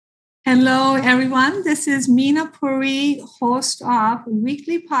Hello, everyone. This is Meena Puri, host of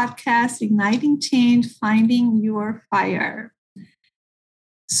weekly podcast, Igniting Change, Finding Your Fire.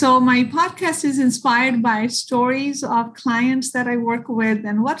 So my podcast is inspired by stories of clients that I work with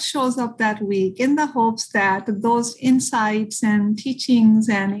and what shows up that week in the hopes that those insights and teachings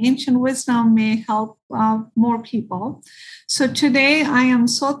and ancient wisdom may help more people. So today I am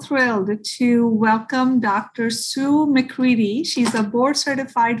so thrilled to welcome Dr. Sue McCready. She's a board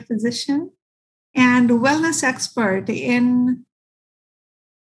certified physician and wellness expert and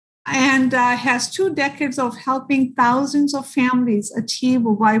has 2 decades of helping thousands of families achieve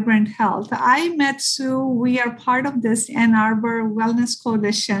vibrant health. I met Sue. We are part of this Ann Arbor Wellness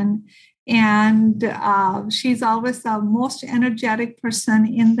Coalition, and she's always the most energetic person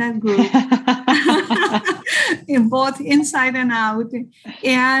in that group, in both inside and out.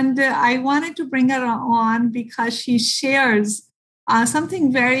 And I wanted to bring her on because she shares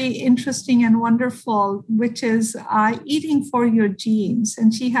something very interesting and wonderful, which is eating for your genes.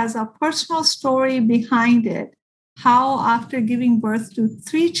 And she has a personal story behind it. How, after giving birth to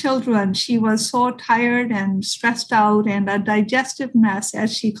 3 children, she was so tired and stressed out and a digestive mess,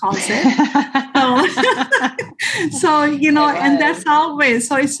 as she calls it. And that's always.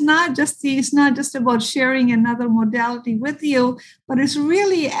 So it's not just about sharing another modality with you, but it's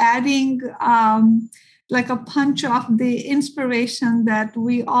really adding like a punch of the inspiration that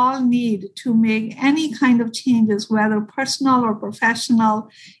we all need to make any kind of changes, whether personal or professional,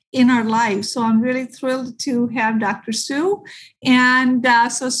 in our lives. So I'm really thrilled to have Dr. Sue. And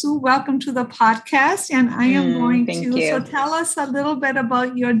so Sue, welcome to the podcast. And I am going to, so tell us a little bit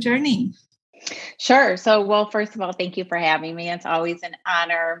about your journey. Sure. So, well, first of all, thank you for having me. It's always an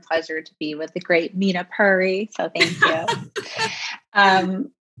honor and pleasure to be with the great Meena Puri. So thank you.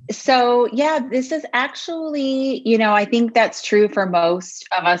 This is actually, I think that's true for most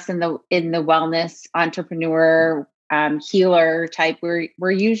of us in the wellness entrepreneur, healer type.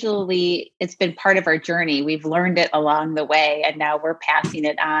 We're usually, it's been part of our journey. We've learned it along the way, and now we're passing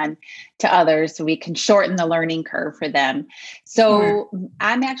it on to others so we can shorten the learning curve for them. So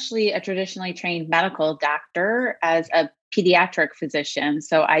I'm actually a traditionally trained medical doctor as a pediatric physician.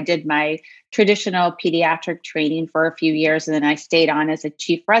 So I did my traditional pediatric training for a few years, and then I stayed on as a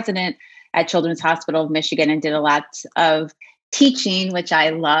chief resident at Children's Hospital of Michigan and did a lot of teaching, which I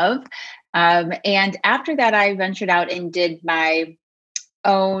love. And after that, I ventured out and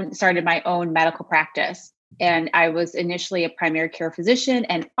started my own medical practice. And I was initially a primary care physician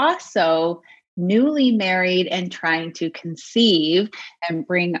and also newly married and trying to conceive and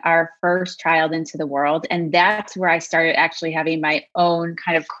bring our first child into the world. And that's where I started actually having my own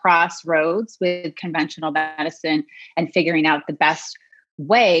kind of crossroads with conventional medicine and figuring out the best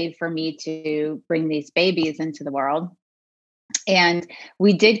way for me to bring these babies into the world. And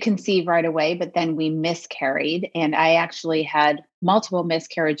we did conceive right away, but then we miscarried. And I actually had multiple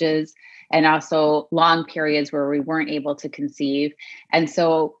miscarriages and also long periods where we weren't able to conceive. And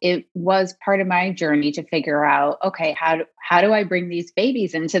so it was part of my journey to figure out, okay, how do I bring these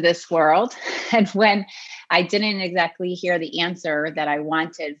babies into this world? And when I didn't exactly hear the answer that I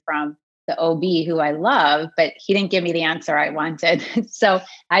wanted from the OB who I love, but he didn't give me the answer I wanted. So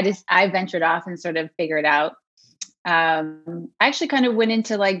I ventured off and sort of figured out. I actually kind of went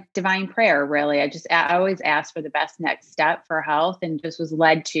into like divine prayer, really. I always asked for the best next step for health and just was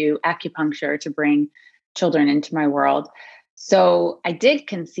led to acupuncture to bring children into my world. So I did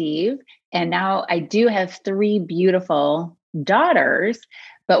conceive, and now I do have 3 beautiful daughters.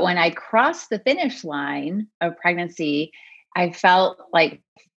 But when I crossed the finish line of pregnancy, I felt like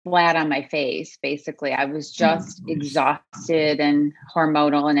flat on my face. Basically, I was just exhausted and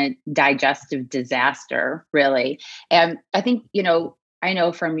hormonal and a digestive disaster, really. And I think, I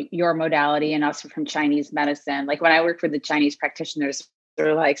know from your modality and also from Chinese medicine, like when I worked with the Chinese practitioners,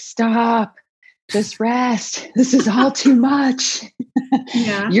 they're like, stop, just rest. This is all too much.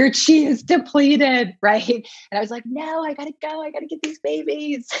 Yeah. Your chi is depleted, right? And I was like, no, I gotta go. I gotta get these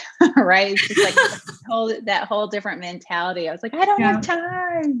babies, right? It's just like that whole different mentality. I was like, I don't have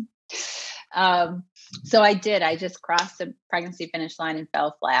time. So I did. I just crossed the pregnancy finish line and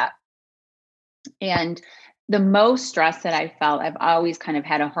fell flat. And the most stress that I felt, I've always kind of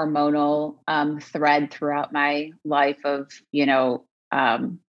had a hormonal thread throughout my life of,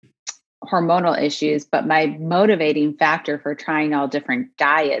 hormonal issues, but my motivating factor for trying all different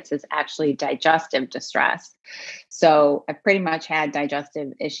diets is actually digestive distress. So I've pretty much had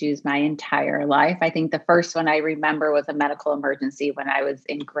digestive issues my entire life. I think the first one I remember was a medical emergency when I was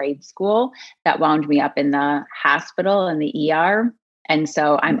in grade school that wound me up in the hospital in the ER. And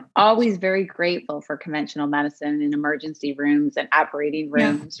so I'm always very grateful for conventional medicine and emergency rooms and operating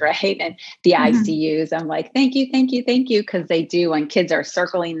rooms, right? And the ICUs. I'm like, thank you, thank you, thank you. Because they do, when kids are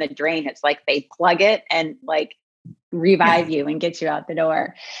circling the drain, it's like they plug it and like revive you and get you out the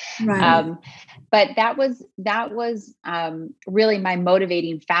door. Right. But that was really my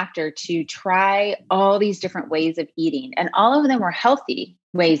motivating factor to try all these different ways of eating, and all of them were healthy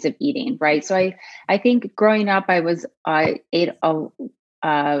ways of eating, right? So I think growing up, I ate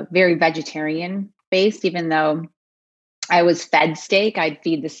a very vegetarian based, even though I was fed steak. I'd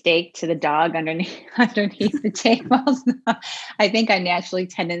feed the steak to the dog underneath the table. I think I naturally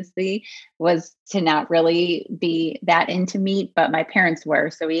tendency was to not really be that into meat, but my parents were,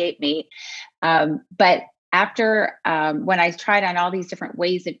 so we ate meat. But after when I tried on all these different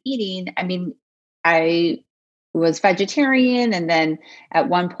ways of eating, I mean, I was vegetarian, and then at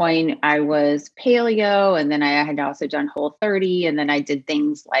one point I was paleo, and then I had also done Whole30, and then I did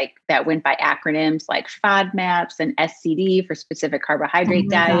things like that went by acronyms like FODMAPs and SCD for specific carbohydrate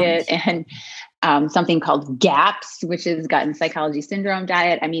diet, and something called GAPS, which is gut and psychology syndrome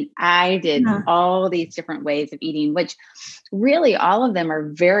diet. I mean, I did all these different ways of eating, which really all of them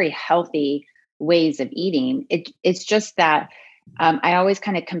are very healthy ways of eating. It's just that I always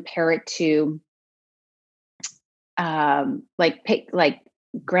kind of compare it to like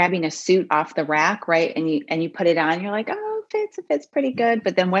grabbing a suit off the rack, right? And you put it on, you're like, oh, it fits pretty good.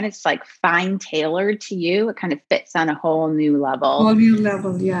 But then when it's like fine tailored to you, it kind of fits on a whole new level. Whole new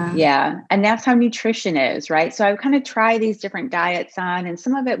level, yeah. Yeah. And that's how nutrition is, right? So I would kind of try these different diets on, and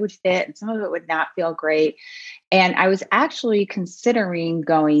some of it would fit and some of it would not feel great. And I was actually considering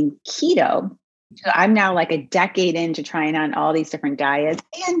going keto. So I'm now like a decade into trying on all these different diets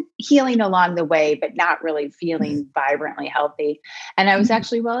and healing along the way, but not really feeling vibrantly healthy. And I was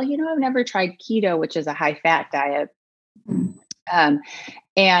actually, I've never tried keto, which is a high fat diet.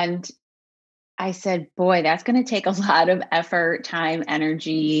 And I said, boy, that's going to take a lot of effort, time,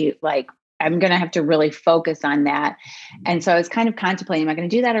 energy. Like, I'm going to have to really focus on that. And so I was kind of contemplating, am I going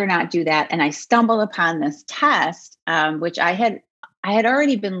to do that or not do that? And I stumbled upon this test, which I had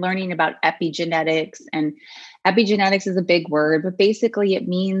already been learning about epigenetics, and epigenetics is a big word, but basically it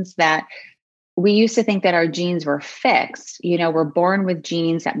means that we used to think that our genes were fixed. We're born with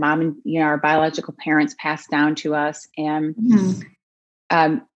genes that mom and, our biological parents passed down to us. And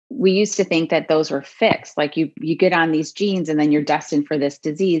we used to think that those were fixed. Like you get on these genes and then you're destined for this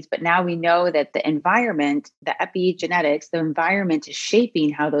disease. But now we know that the environment, the epigenetics, the environment is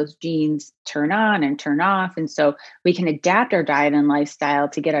shaping how those genes turn on and turn off. And so we can adapt our diet and lifestyle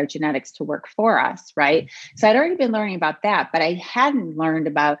to get our genetics to work for us, right? So I'd already been learning about that, but I hadn't learned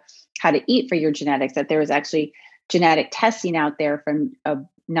about how to eat for your genetics, that there was actually genetic testing out there from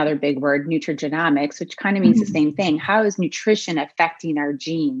another big word, nutrigenomics, which kind of means the same thing. How is nutrition affecting our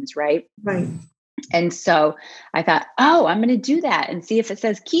genes, right? Right. And so I thought, I'm going to do that and see if it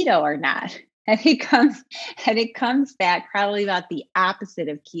says keto or not. And it comes back probably about the opposite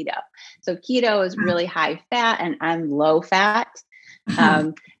of keto. So keto is really high fat, and I'm low fat.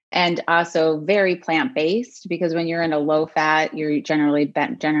 And also very plant-based, because when you're in a low fat, you're generally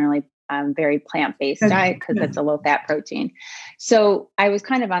very plant-based diet because it's a low-fat protein. So I was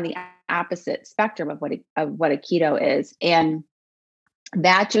kind of on the opposite spectrum of what a keto is. And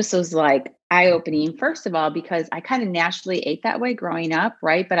that just was like eye-opening, first of all, because I kind of naturally ate that way growing up,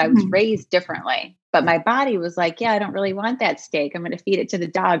 right? But I was raised differently. But my body was like, I don't really want that steak. I'm going to feed it to the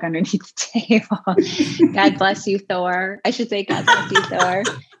dog underneath the table. God bless you, Thor. I should say God bless you, Thor,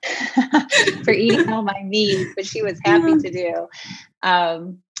 for eating all my meat, which she was happy to do.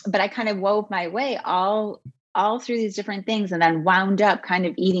 But I kind of wove my way all through these different things, and then wound up kind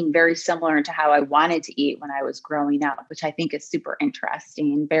of eating very similar to how I wanted to eat when I was growing up, which I think is super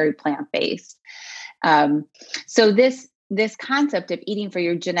interesting, very plant-based. So this concept of eating for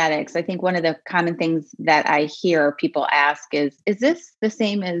your genetics, I think one of the common things that I hear people ask is this the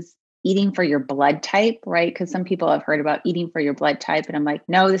same as eating for your blood type, right? Because some people have heard about eating for your blood type. And I'm like,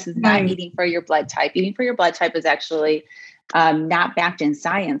 no, this is not eating for your blood type. Eating for your blood type is actually not backed in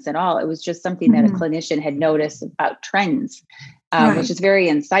science at all. It was just something that a clinician had noticed about trends, which is very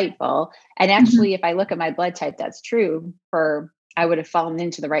insightful. And actually, if I look at my blood type, that's true I would have fallen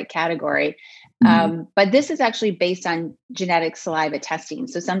into the right category. But this is actually based on genetic saliva testing.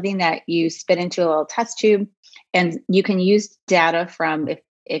 So something that you spit into a little test tube, and you can use data from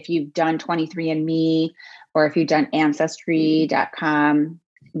if you've done 23andMe or if you've done Ancestry.com,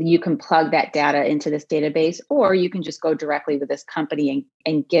 you can plug that data into this database, or you can just go directly with this company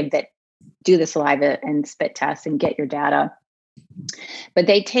and do the saliva and spit test and get your data. But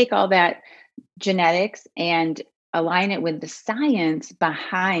they take all that genetics and align it with the science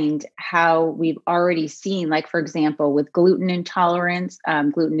behind how we've already seen, like, for example, with gluten intolerance,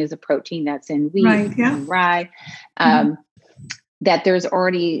 gluten is a protein that's in wheat Right. Yeah. and rye, Mhm. that there's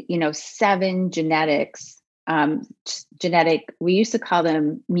already, 7 genetic, we used to call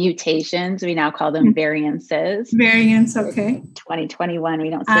them mutations. We now call them variances. Variants. Okay. 2021, we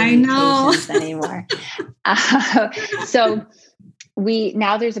don't say I know. mutations anymore. So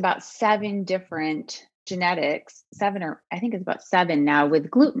there's about 7 different genetics, 7, or I think it's about 7 now with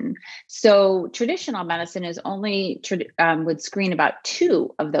gluten. So traditional medicine is only would screen about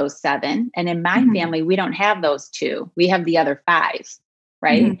 2 of those 7. And in my Mhm. family, we don't have those 2. We have the other 5,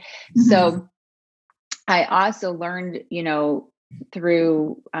 right? Mhm. Mhm. So I also learned,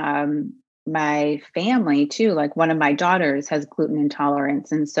 through my family too, like one of my daughters has gluten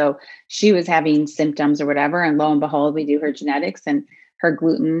intolerance. And so she was having symptoms or whatever. And lo and behold, we do her genetics and her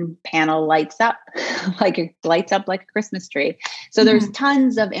gluten panel lights up like a Christmas tree. So there's Mhm.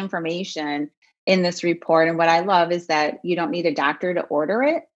 tons of information in this report. And what I love is that you don't need a doctor to order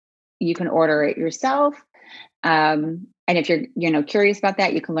it. You can order it yourself. And if you're, curious about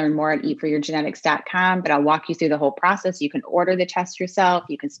that, you can learn more at eatforyourgenetics.com, but I'll walk you through the whole process. You can order the test yourself.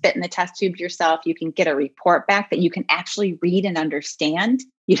 You can spit in the test tube yourself. You can get a report back that you can actually read and understand.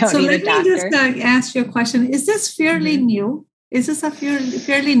 You don't So need a let me just doctor. ask you a question. Is this fairly new? Is this a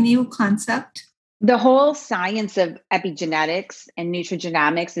fairly new concept? The whole science of epigenetics and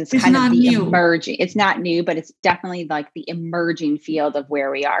nutrigenomics is It's kind of not the new. emerging. It's not new, but it's definitely like the emerging field of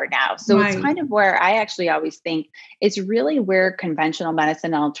where we are now. So it's Right. kind of where I actually always think it's really where conventional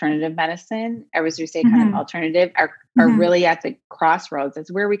medicine and alternative medicine, or as we say, kind of Mhm. alternative, are Mhm. really at the crossroads.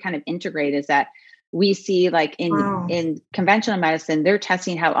 It's where we kind of integrate, is that we see, like, Wow. in conventional medicine, they're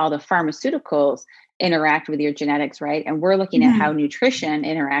testing how all the pharmaceuticals interact with your genetics, right? And we're looking at how Mhm. nutrition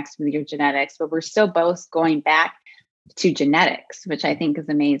interacts with your genetics, but we're still both going back to genetics, which I think is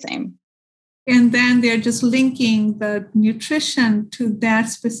amazing. And then they're just linking the nutrition to that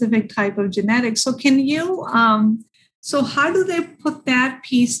specific type of genetics. So can you, so how do they put that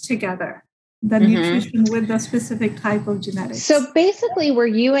piece together? The Mm-hmm. nutrition with the specific type of genetics? So basically, where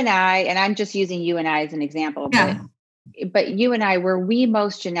you and I, and I'm just using you and I as an example, Yeah. but you and I, where we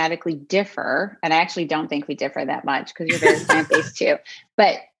most genetically differ, and I actually don't think we differ that much because you're very plant-based too,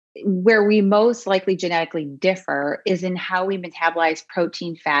 but where we most likely genetically differ is in how we metabolize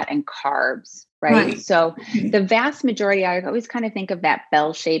protein, fat, and carbs, right? Right. So Okay. the vast majority, I always kind of think of that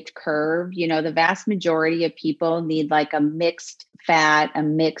bell-shaped curve. The vast majority of people need like a mixed fat, a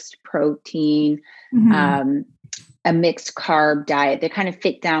mixed protein, Mhm. um, a mixed carb diet. They kind of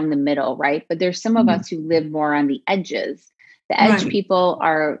fit down the middle, right? But there's some of Mhm. us who live more on the edges. The edge Right. people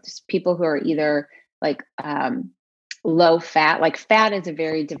are just people who are either like low fat. Like, fat is a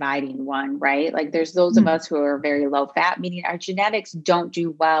very dividing one, right? Like, there's those of Mhm. us who are very low fat, meaning our genetics don't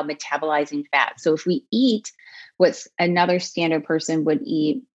do well metabolizing fat. So if we eat what another standard person would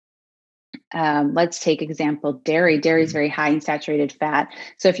eat, let's take example dairy. Dairy is very high in saturated fat.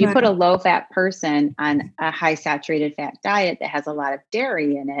 So if you put a Right. low fat person on a high saturated fat diet that has a lot of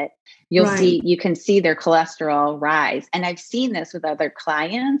dairy in it, Right. you can see their cholesterol rise. And I've seen this with other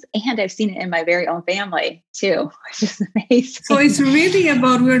clients, and I've seen it in my very own family too, which is So it's amazing. really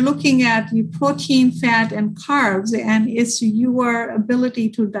about, we're looking at your protein, fat, and carbs, and it's your ability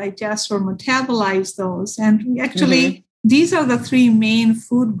to digest or metabolize those. And Mm-hmm. actually, these are the 3 main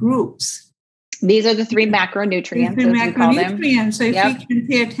food groups. These are the 3 These macronutrients, are as we call them. macronutrients. So if we Yep. can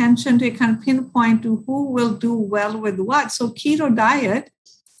pay attention to kind of pinpoint to who will do well with what. So keto diet,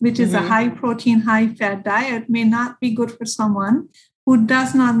 which is a Mm-hmm. high protein, high fat diet, may not be good for someone who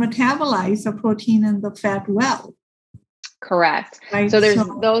does not metabolize the protein and the fat well. Correct. Right. So there's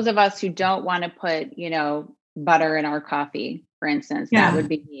So those of us who don't want to put, butter in our coffee, for instance. That yeah. would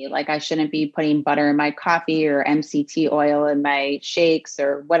be me. Like, I shouldn't be putting butter in my coffee or MCT oil in my shakes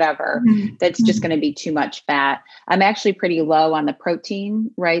or whatever. Mhm. That's just Mhm. going to be too much fat. I'm actually pretty low on the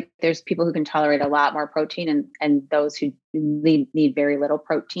protein, right? There's people who can tolerate a lot more protein, and those who need very little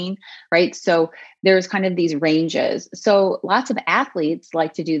protein, right? So there's kind of these ranges. So lots of athletes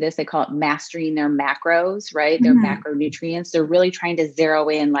like to do this. They call it mastering their macros, right? Their Mhm. macronutrients. They're really trying to zero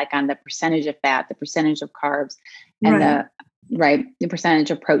in like on the percentage of fat, the percentage of carbs, and Right. the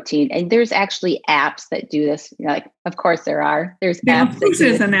percentage of protein. And there's actually apps that do this. Like, of course there's Yeah, apps of that course do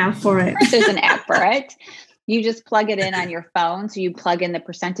there's this. an app for Of it. course there's an app for it. You just plug it in on your phone. So you plug in the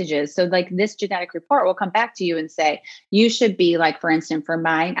percentages. So like this genetic report will come back to you and say, you should be like, for instance, for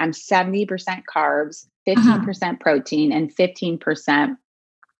mine, I'm 70% carbs, Uh-huh. 15% protein, and 15%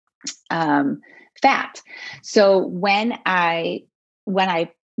 fat. So when I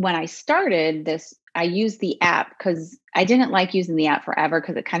started this I used the app because I didn't like using the app forever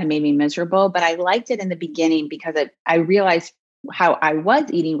because it kind of made me miserable, but I liked it in the beginning because I realized how I was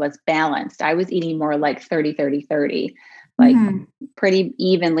eating was balanced. I was eating more like 30, 30, 30, like pretty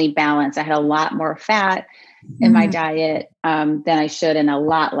evenly balanced. I had a lot more fat in my diet than I should, and a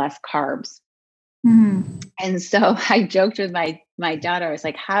lot less carbs. And so I joked with my daughter. I was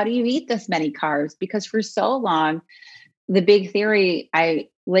like, how do you eat this many carbs? Because for so long, the big theory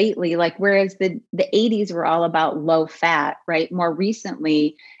lately, like, whereas the 80s were all about low fat, right? More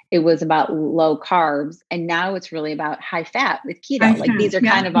recently, it was about low carbs. And now it's really about high fat with keto. Like these are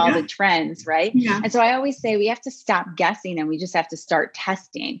kind of all the trends, right? Yeah. And so I always say we have to stop guessing and we just have to start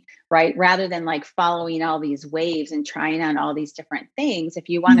testing, right? Rather than like following all these waves and trying on all these different things. If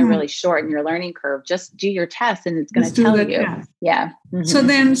you want to really shorten your learning curve, just do your test and it's going to tell you. Test. Yeah.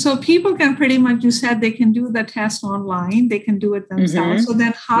 So people can pretty much, you said they can do the test online. They can do it themselves. So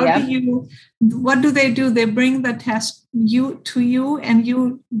then what do? They bring the test to you and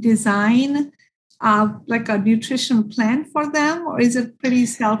you design like a nutrition plan for them, or is it pretty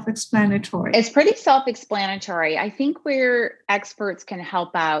self-explanatory? It's pretty self-explanatory. I think where experts can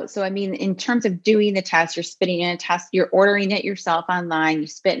help out. So, I mean, in terms of doing the test, you're spitting in a test, you're ordering it yourself online, you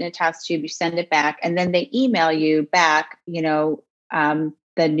spit in a test tube, you send it back, and then they email you back,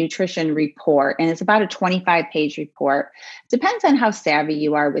 the nutrition report. And it's about a 25-page report. Depends on how savvy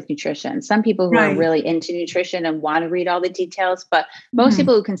you are with nutrition. Some people who are really into nutrition and want to read all the details, but most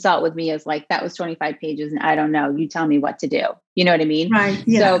people who consult with me is like, that was 25 pages and I don't know, you tell me what to do. You know what I mean? Right.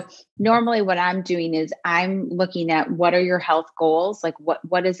 Yeah. So normally what I'm doing is I'm looking at what are your health goals? Like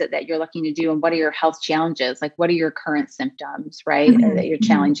what is it that you're looking to do? And what are your health challenges? Like what are your current symptoms, right? That you're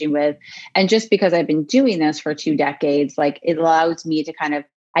challenging with. And just because I've been doing this for 2 decades, like it allows me to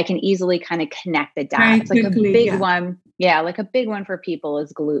I can easily kind of connect the dots. Like a big one. Yeah. Like a big one for people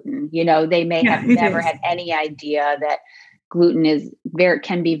is gluten. They may have never had any idea that gluten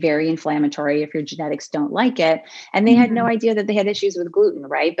can be very inflammatory if your genetics don't like it. And they had no idea that they had issues with gluten,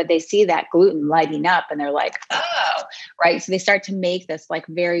 right? But they see that gluten lighting up and they're like, oh, right. So they start to make this like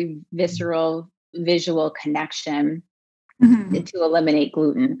very visceral visual connection to eliminate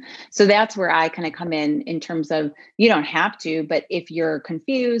gluten. So that's where I kind of come in terms of, you don't have to, but if you're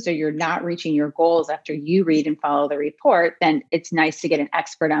confused or you're not reaching your goals after you read and follow the report, then it's nice to get an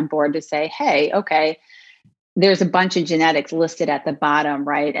expert on board to say, hey, okay, there's a bunch of genetics listed at the bottom,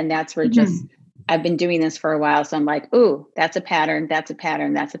 right? And that's where I've been doing this for a while. So I'm like, ooh, that's a pattern. That's a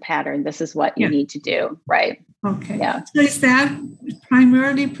pattern. That's a pattern. This is what you need to do. Right. Okay. Yeah. So is that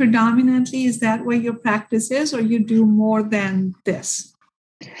predominantly, is that where your practice is, or you do more than this?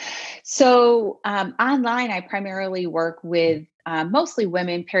 So online, I primarily work with mostly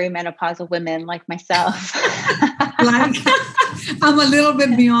women, perimenopausal women like myself. I'm a little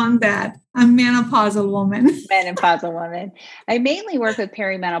bit beyond that. I'm menopausal woman. Menopausal woman. I mainly work with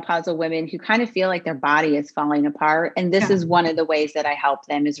perimenopausal women who kind of feel like their body is falling apart. And this is one of the ways that I help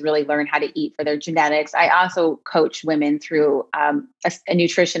them is really learn how to eat for their genetics. I also coach women through a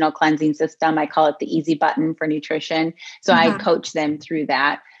nutritional cleansing system. I call it the easy button for nutrition. So I coach them through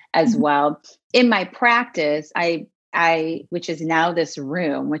that as well. In my practice, which is now this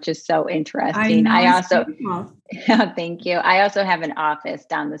room, which is so interesting. Thank you. I also have an office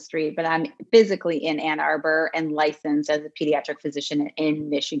down the street, but I'm physically in Ann Arbor and licensed as a pediatric physician in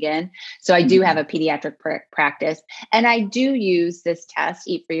Michigan. So I do have a pediatric practice, and I do use this test,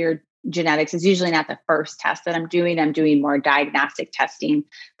 Eat for Your Genetics. Is usually not the first test that I'm doing. I'm doing more diagnostic testing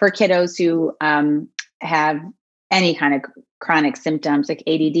for kiddos who have any kind of chronic symptoms like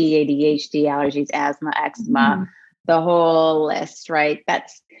ADD, ADHD, allergies, asthma, eczema, the whole list, right?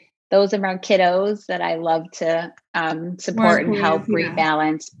 Those are my kiddos that I love to support and help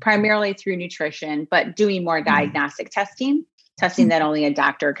rebalance, primarily through nutrition, but doing more diagnostic testing that only a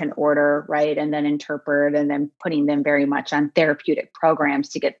doctor can order, right? And then interpret, and then putting them very much on therapeutic programs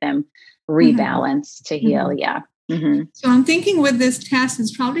to get them rebalanced to heal. Yeah. So I'm thinking with this test, it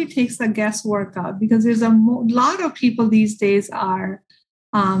probably takes the guesswork out, because there's a lot of people these days are,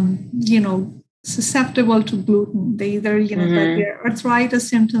 susceptible to gluten. They either, that their arthritis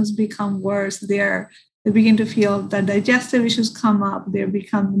symptoms become worse. They begin to feel the digestive issues come up.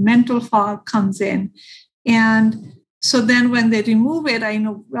 Mental fog comes in. And so then when they remove it, I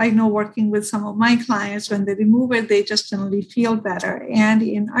know working with some of my clients, when they remove it, they just generally feel better. And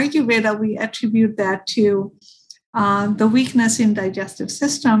in Ayurveda, we attribute that to the weakness in digestive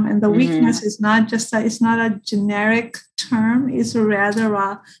system. And the weakness is not it's not a generic term, it's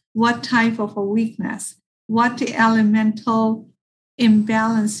rather what type of a weakness, what elemental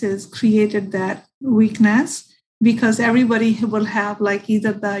imbalances created that weakness, because everybody will have like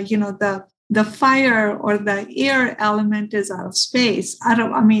either the the fire or the air element is out of space, out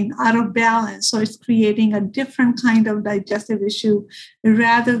of balance. So it's creating a different kind of digestive issue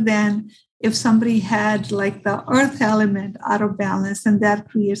rather than if somebody had like the earth element out of balance, and that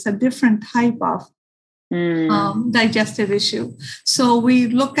creates a different type of digestive issue. So we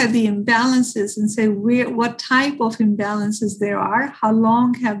look at the imbalances and say what type of imbalances there are, how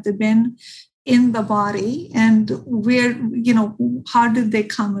long have they been in the body, and where, how did they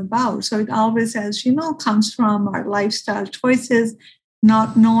come about? So it always, as you know, comes from our lifestyle choices,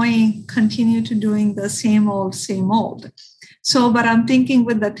 not knowing, continue to doing the same old. So, but I'm thinking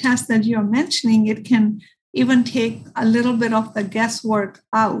with the test that you're mentioning, it can even take a little bit of the guesswork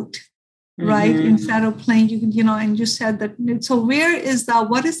out, right? Instead of playing, and you said that. So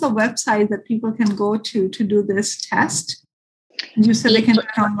what is the website that people can go to do this test? You said they can do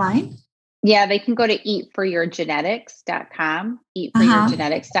it online? Yeah, they can go to eatforyourgenetics.com,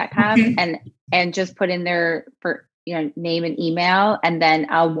 eatforyourgenetics.com, okay. and just put in their name and email, and then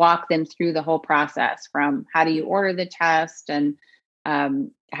I'll walk them through the whole process from how do you order the test, and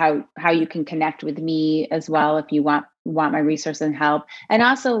how you can connect with me as well if you want my resource and help, and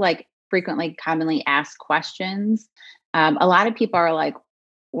also like frequently commonly asked questions. A lot of people are like,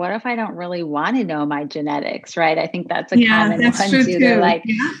 what if I don't really want to know my genetics, right? I think that's a common one too. They're like,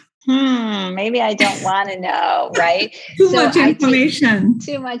 maybe I don't want to know, right? Too much information.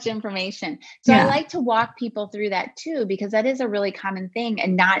 Too much information. So I like to walk people through that too, because that is a really common thing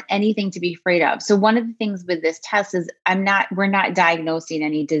and not anything to be afraid of. So one of the things with this test is we're not diagnosing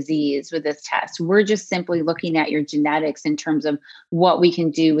any disease with this test. We're just simply looking at your genetics in terms of what we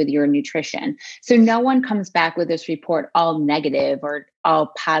can do with your nutrition. So no one comes back with this report all negative or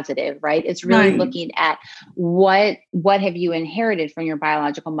all positive, right? It's really looking at what have you inherited from your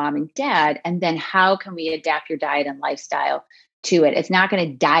biological mom and dad, and then how can we adapt your diet and lifestyle to it. It's not going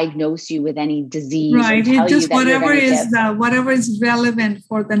to diagnose you with any disease, right? It's just whatever is relevant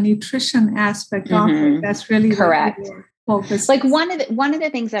for the nutrition aspect of it. That's really correct. Focus. Like one of the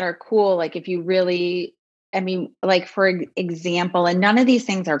things that are cool, like if you really, like for example, and none of these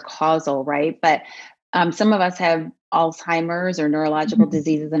things are causal, right? But some of us have Alzheimer's or neurological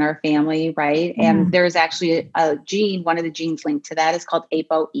diseases in our family, right? And there's actually a gene, one of the genes linked to that is called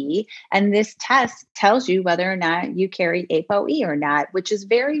ApoE. And this test tells you whether or not you carry ApoE or not, which is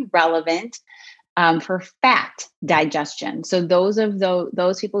very relevant for fat digestion. So those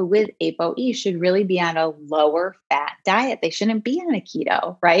people with ApoE should really be on a lower fat diet. They shouldn't be on a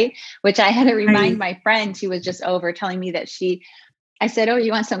keto, right? Which I had to remind my friend who was just over telling me that I said, oh,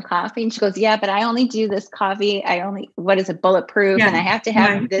 you want some coffee? And she goes, yeah, but I only do this coffee. What is it, bulletproof? And I have to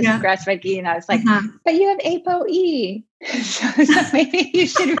have this grass-fed ghee. And I was like, but you have ApoE. So maybe you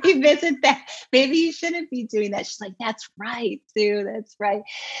should revisit that. Maybe you shouldn't be doing that. She's like, that's right, Sue. That's right.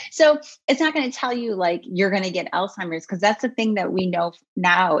 So it's not going to tell you like you're going to get Alzheimer's, because that's the thing that we know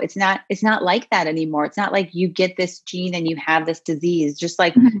now. It's not like that anymore. It's not like you get this gene and you have this disease, just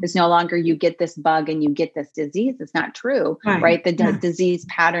like it's no longer you get this bug and you get this disease. It's not true, right? The disease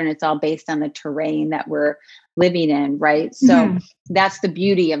pattern, it's all based on the terrain that we're living in, right? So that's the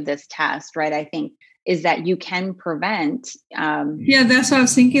beauty of this test, right? I think is that you can prevent. That's what I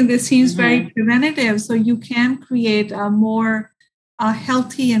was thinking. This seems very preventative. So you can create a more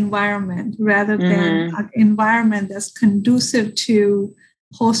healthy environment rather than an environment that's conducive to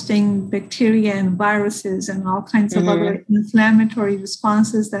hosting bacteria and viruses and all kinds of other inflammatory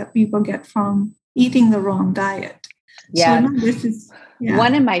responses that people get from eating the wrong diet. Yeah. So this is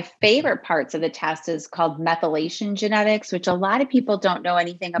one of my favorite parts of the test is called methylation genetics, which a lot of people don't know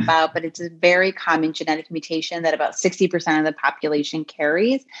anything about, but it's a very common genetic mutation that about 60% of the population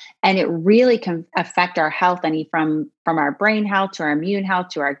carries. And it really can affect our health, from our brain health to our immune health,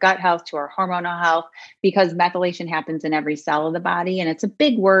 to our gut health, to our hormonal health, because methylation happens in every cell of the body. And it's a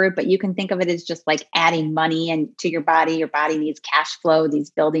big word, but you can think of it as just like adding money to your body. Your body needs cash flow, these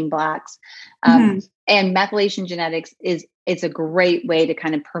building blocks. And methylation genetics it's a great way to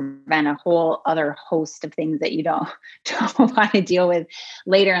kind of prevent a whole other host of things that you don't want to deal with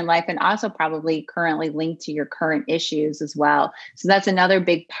later in life, and also probably currently linked to your current issues as well. So that's another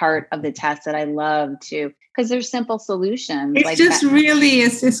big part of the test that I love too, because there's simple solutions. It's like just that. Really,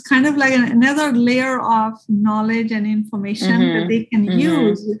 it's kind of like another layer of knowledge and information that they can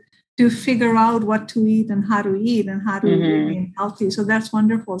use to figure out what to eat and how to eat and how to remain healthy. So that's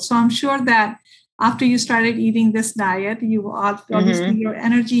wonderful. So I'm sure that after you started eating this diet, you obviously your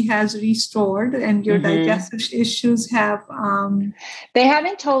energy has restored and your digestive issues have they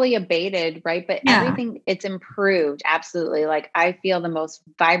haven't totally abated, right? But everything, it's improved. Absolutely. Like I feel the most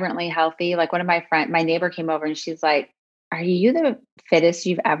vibrantly healthy. Like one of my neighbor came over and she's like, are you the fittest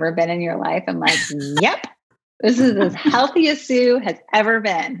you've ever been in your life? I'm like, yep. This is as healthy as Sue has ever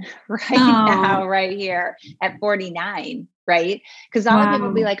been now, right here at 49, right? Because all the people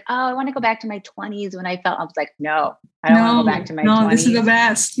will be like, oh, I want to go back to my 20s when I felt, I was like, no, I don't want to go back to my 20s. This is the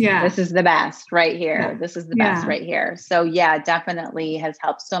best. Yeah. This is the best right here. Yeah. This is the best right here. So yeah, definitely has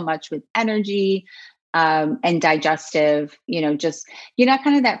helped so much with energy and digestive, just,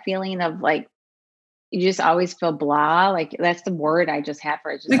 kind of that feeling of like, you just always feel blah. Like that's the word I just have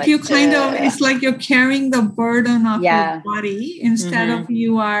for it. Just like you kind of, it's like you're carrying the burden of your body instead of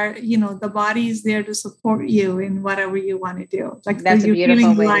you are, the body is there to support you in whatever you want to do. Like that's a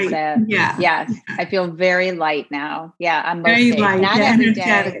beautiful way to say it. Yeah. Yes. I feel very light now. Yeah. I'm very light. Not every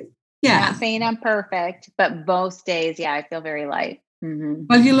day. Yeah. Not saying I'm perfect, but most days, I feel very light. Mm-hmm.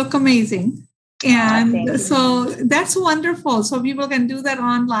 Well, you look amazing. And so that's wonderful. So people can do that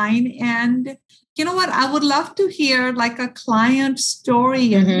online. And you know what? I would love to hear like a client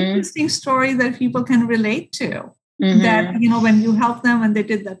story, an interesting story that people can relate to. That, when you help them and they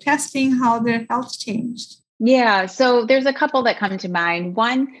did the testing, how their health changed. Yeah. So there's a couple that come to mind.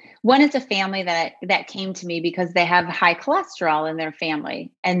 One is a family that came to me because they have high cholesterol in their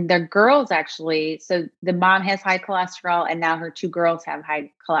family, and their girls actually. So the mom has high cholesterol, and now her two girls have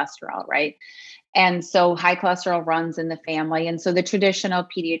high cholesterol, right? And so high cholesterol runs in the family. And so the traditional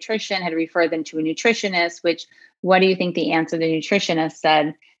pediatrician had referred them to a nutritionist, which, what do you think the answer the nutritionist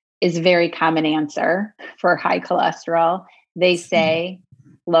said is a very common answer for high cholesterol? They say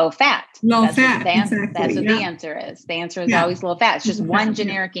low fat. That's what the answer is. The answer is always low fat. It's just one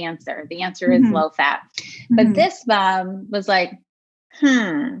generic answer. The answer is low fat. But this mom was like,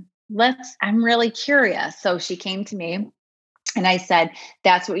 I'm really curious. So she came to me. And I said,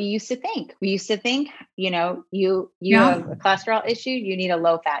 that's what we used to think. We used to think, you have a cholesterol issue, you need a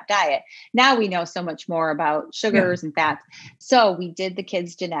low fat diet. Now we know so much more about sugars and fats. So we did the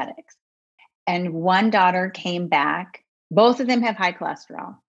kids' genetics, and one daughter came back. Both of them have high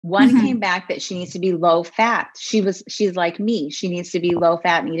cholesterol. One came back that she needs to be low fat. She's like me. She needs to be low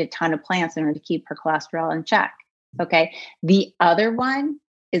fat and eat a ton of plants in order to keep her cholesterol in check. Okay. The other one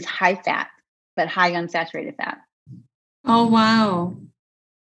is high fat, but high unsaturated fat. Oh, wow.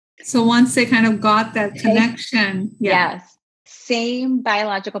 So once they kind of got that connection. Yes. Same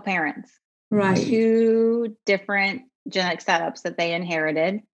biological parents. Right. Two different genetic setups that they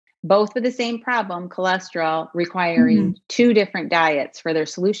inherited, both with the same problem, cholesterol, requiring two different diets for their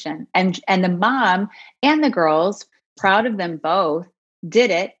solution. And the mom and the girls, proud of them both,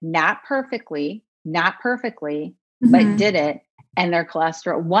 did it, not perfectly, but did it. And their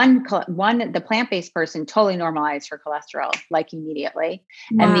cholesterol, the plant-based person totally normalized her cholesterol like immediately.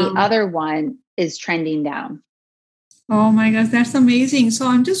 Wow. And the other one is trending down. Oh my gosh, that's amazing. So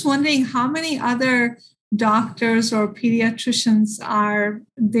I'm just wondering how many other doctors or pediatricians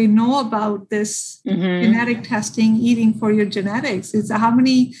they know about this genetic testing, eating for your genetics. How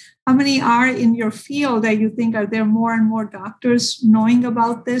many are in your field that you think are there more and more doctors knowing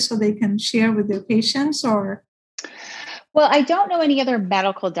about this so they can share with their patients or? Well, I don't know any other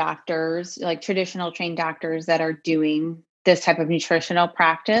medical doctors, like traditional trained doctors that are doing this type of nutritional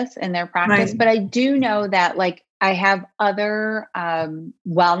practice in their practice. Right. But I do know that I have other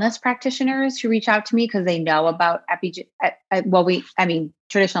wellness practitioners who reach out to me because they know about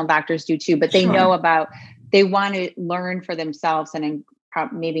traditional doctors do too, but they know they want to learn for themselves and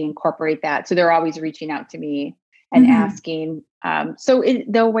maybe incorporate that. So they're always reaching out to me and asking. So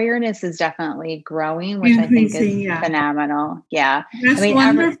the awareness is definitely growing, which I think is phenomenal. Yeah. That's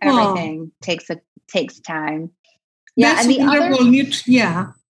wonderful. Everything takes time. Yeah. That's and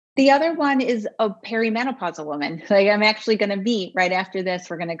the other one is a perimenopausal woman. I'm actually going to meet right after this.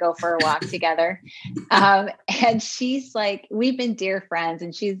 We're going to go for a walk together. And she's like, we've been dear friends,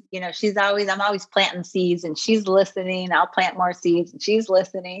 and I'm always planting seeds and she's listening. I'll plant more seeds and she's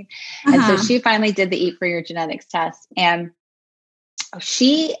listening. And so she finally did the Eat for Your Genetics test. And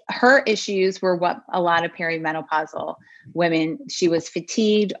her issues were what a lot of perimenopausal women, she was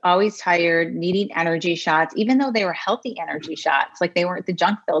fatigued, always tired, needing energy shots, even though they were healthy energy shots, like they weren't the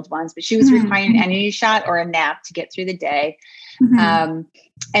junk filled ones, but she was requiring an energy shot or a nap to get through the day.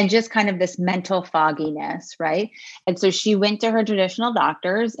 And just kind of this mental fogginess. Right. And so she went to her traditional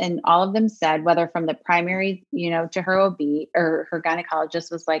doctors, and all of them said, whether from the primary, to her OB or her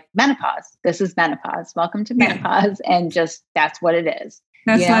gynecologist, was like, menopause. This is menopause. Welcome to menopause. And just, that's what it is.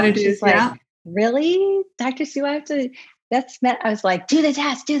 That's what it is. Like, really, Dr. Sue, I was like, do the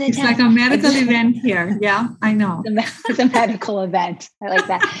test. It's like a medical event here. Yeah, I know. It's a medical event. I like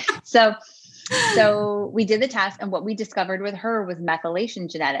that. So So we did the test, and what we discovered with her was methylation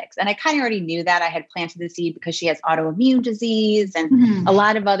genetics. And I kind of already knew that. I had planted the seed because she has autoimmune disease and a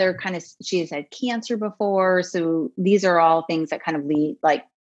lot of other she has had cancer before. So these are all things that kind of lead, like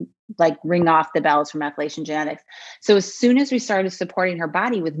ring off the bells for methylation genetics. So as soon as we started supporting her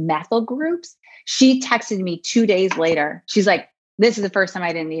body with methyl groups, she texted me 2 days later. She's like, this is the first time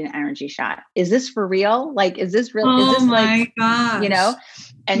I didn't need an energy shot. Is this for real? Like, is this real? Oh is this my gosh. You know,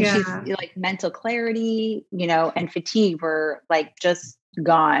 and she's like mental clarity, you know, and fatigue were like just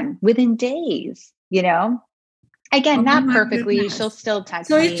gone within days, you know, again, not perfectly. Goodness. She'll still text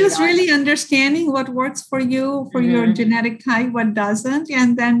me. So it's just really understanding what works for you, for your genetic type, what doesn't,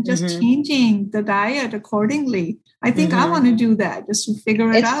 and then just changing the diet accordingly. I think I want to do that just to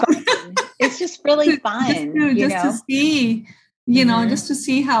figure it out. It's just really fun, to see, just to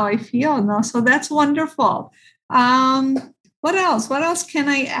see how I feel now. So that's wonderful. What else? What else can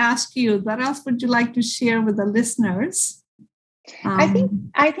I ask you? What else would you like to share with the listeners? I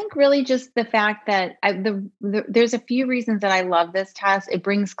think really just the fact that there's a few reasons that I love this test. It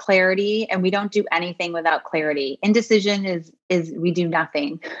brings clarity, and we don't do anything without clarity. Indecision is we do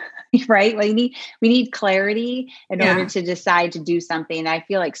nothing, right? We need clarity in order to decide to do something. I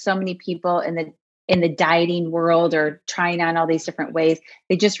feel like so many people in the dieting world are trying on all these different ways.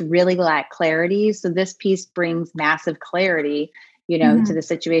 They just really lack clarity. So this piece brings massive clarity, to the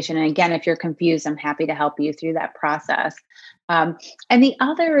situation. And again, if you're confused, I'm happy to help you through that process. And the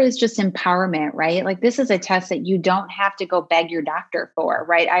other is just empowerment, right? Like this is a test that you don't have to go beg your doctor for,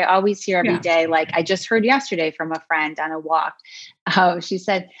 right? I always hear every day, like I just heard yesterday from a friend on a walk. She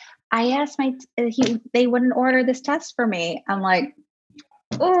said, I asked they wouldn't order this test for me. I'm like,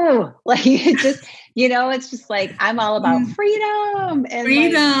 oh, like it just, it's just like, I'm all about freedom and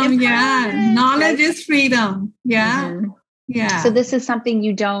freedom. Knowledge is freedom. So this is something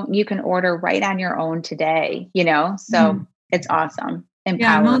you can order right on your own today, so it's awesome.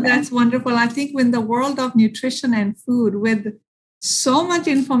 Empowerment. That's wonderful. I think in the world of nutrition and food, with so much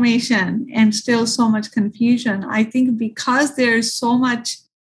information and still so much confusion, I think because there's so much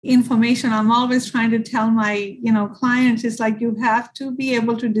information, I'm always trying to tell my, clients, it's like you have to be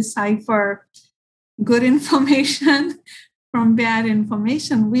able to decipher good information from bad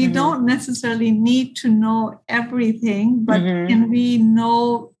information. We don't necessarily need to know everything, but we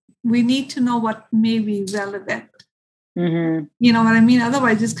need to know what may be relevant. You know what I mean?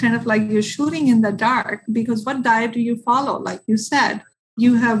 Otherwise, it's kind of like you're shooting in the dark, because what diet do you follow? Like you said,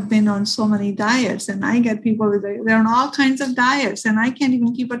 you have been on so many diets, and I get people they're on all kinds of diets, and I can't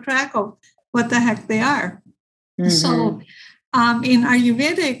even keep a track of what the heck they are. So in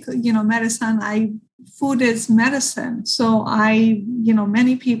Ayurvedic, medicine, food is medicine. So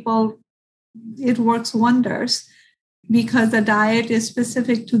many people, it works wonders because the diet is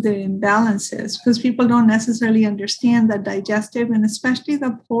specific to the imbalances, because people don't necessarily understand the digestive and especially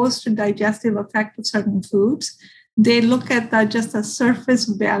the post-digestive effect of certain foods. They look at just the surface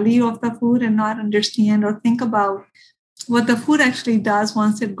value of the food and not understand or think about what the food actually does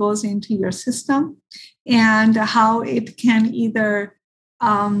once it goes into your system, and how it can either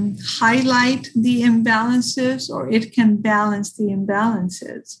highlight the imbalances or it can balance the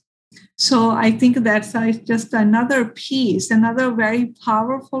imbalances. So I think that's just another very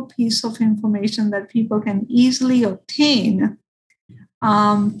powerful piece of information that people can easily obtain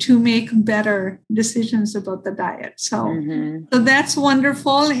to make better decisions about the diet. So that's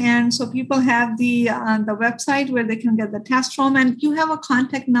wonderful. And so people have the website where they can get the test from. And you have a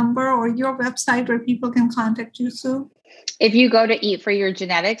contact number or your website where people can contact you, Sue? If you go to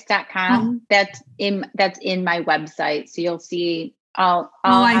eatforyourgenetics.com, that's in my website. So you'll see how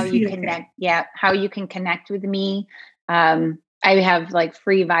you connect. Yeah, how you can connect with me. I have like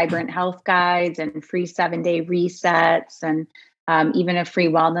free Vibrant Health guides and free 7-day resets, and even a free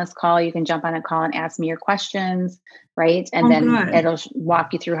wellness call. You can jump on a call and ask me your questions, right? And then it'll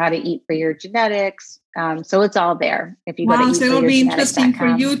walk you through how to eat for your genetics. So it's all there. If you go to so it'll be interesting for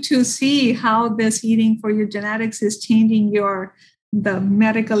you to see how this eating for your genetics is changing the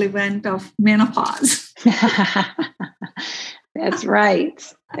medical event of menopause. That's right.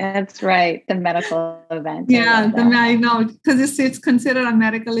 The medical event. I know, because it's considered a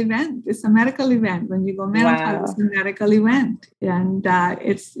medical event. It's a medical event. When you go menopause, it's a medical event. And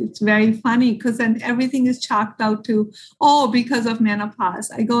it's very funny because then everything is chalked out to, because of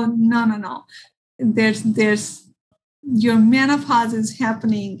menopause. I go, no. There's your menopause is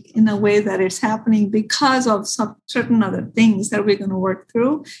happening in a way that it's happening because of some certain other things that we're going to work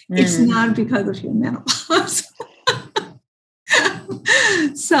through. It's not because of your menopause.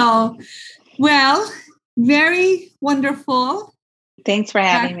 So, well, very wonderful. Thanks for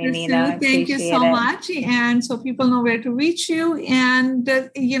having Dr. me, Meena. Sue, thank you so much. And so people know where to reach you. And,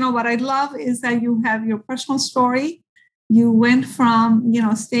 what I love is that you have your personal story. You went from,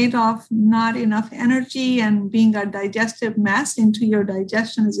 state of not enough energy and being a digestive mess into your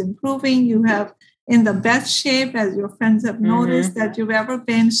digestion is improving. You have in the best shape, as your friends have noticed, that you've ever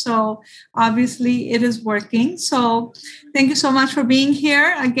been. So obviously it is working. So thank you so much for being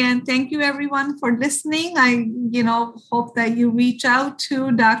here. Again, thank you everyone for listening. I, hope that you reach out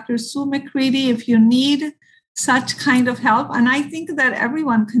to Dr. Sue McCready if you need such kind of help. And I think that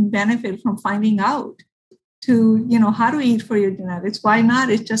everyone can benefit from finding out to, how to eat for your genetics. Why not?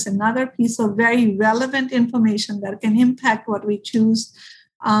 It's just another piece of very relevant information that can impact what we choose,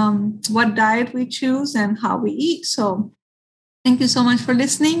 what diet we choose, and how we eat. So thank you so much for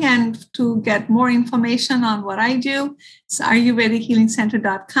listening. And to get more information on what I do, it's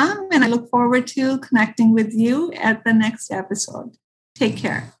ayurvedichealingcenter.com. And I look forward to connecting with you at the next episode. Take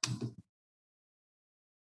care.